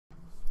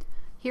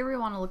Here we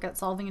want to look at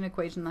solving an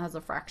equation that has a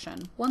fraction.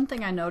 One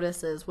thing I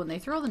notice is when they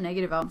throw the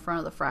negative out in front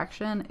of the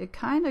fraction, it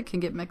kind of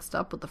can get mixed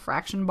up with the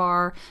fraction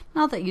bar.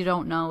 Not that you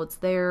don't know it's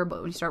there, but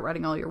when you start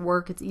writing all your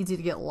work, it's easy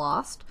to get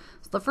lost.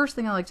 So the first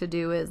thing I like to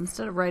do is,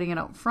 instead of writing it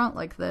out front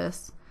like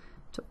this,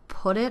 to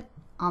put it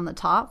on the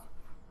top.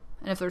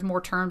 And if there's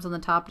more terms on the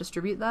top,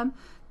 distribute them.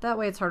 That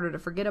way it's harder to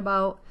forget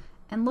about.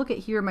 And look at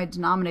here, my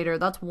denominator,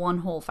 that's one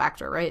whole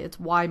factor, right? It's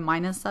y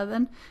minus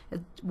 7.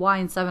 Y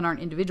and 7 aren't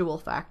individual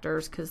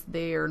factors because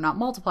they are not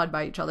multiplied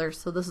by each other,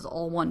 so this is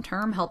all one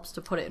term. Helps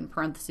to put it in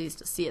parentheses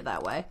to see it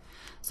that way.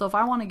 So if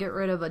I want to get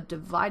rid of a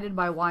divided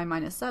by y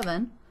minus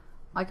 7,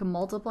 I can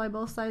multiply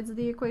both sides of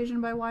the equation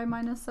by y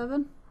minus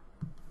 7.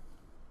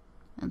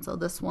 And so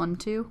this one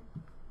too.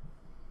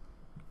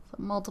 So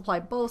multiply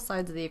both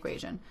sides of the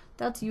equation.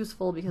 That's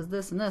useful because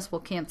this and this will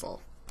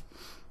cancel.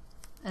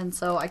 And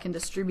so I can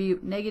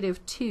distribute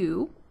negative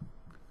 2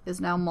 is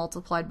now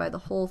multiplied by the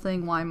whole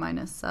thing, y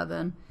minus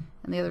 7,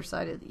 and the other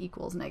side is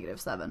equals negative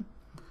 7.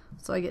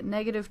 So I get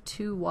negative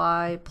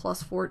 2y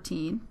plus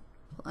 14,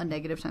 a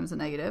negative times a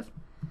negative,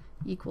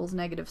 equals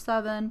negative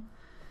 7.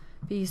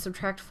 B,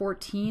 subtract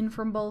 14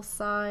 from both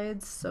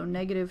sides, so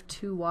negative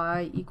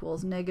 2y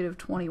equals negative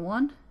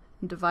 21.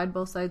 And divide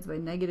both sides by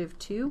negative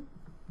 2.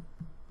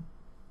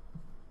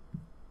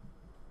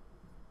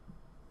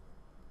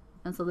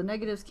 And so the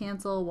negatives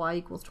cancel, y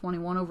equals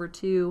 21 over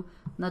 2,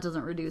 and that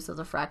doesn't reduce as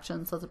a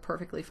fraction, so that's a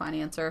perfectly fine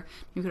answer.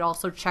 You could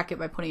also check it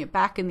by putting it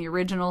back in the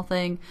original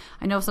thing.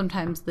 I know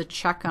sometimes the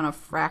check on a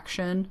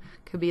fraction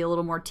could be a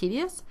little more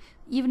tedious.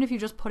 Even if you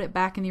just put it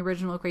back in the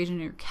original equation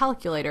in your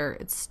calculator,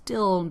 it's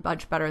still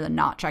much better than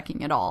not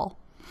checking at all.